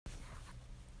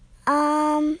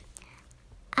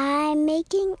I'm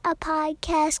making a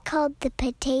podcast called The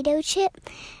Potato Chip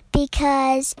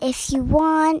because if you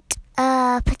want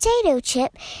a potato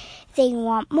chip, then you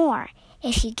want more.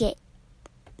 If you get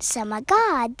some of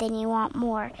God, then you want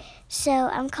more. So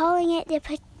I'm calling it The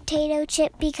Potato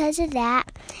Chip because of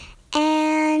that.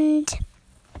 And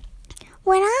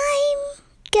when I'm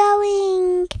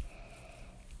going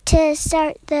to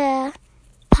start the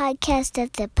podcast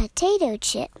of The Potato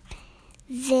Chip,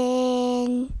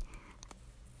 then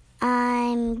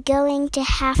I'm going to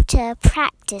have to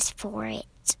practice for it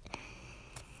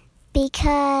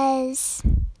because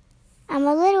I'm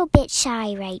a little bit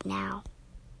shy right now.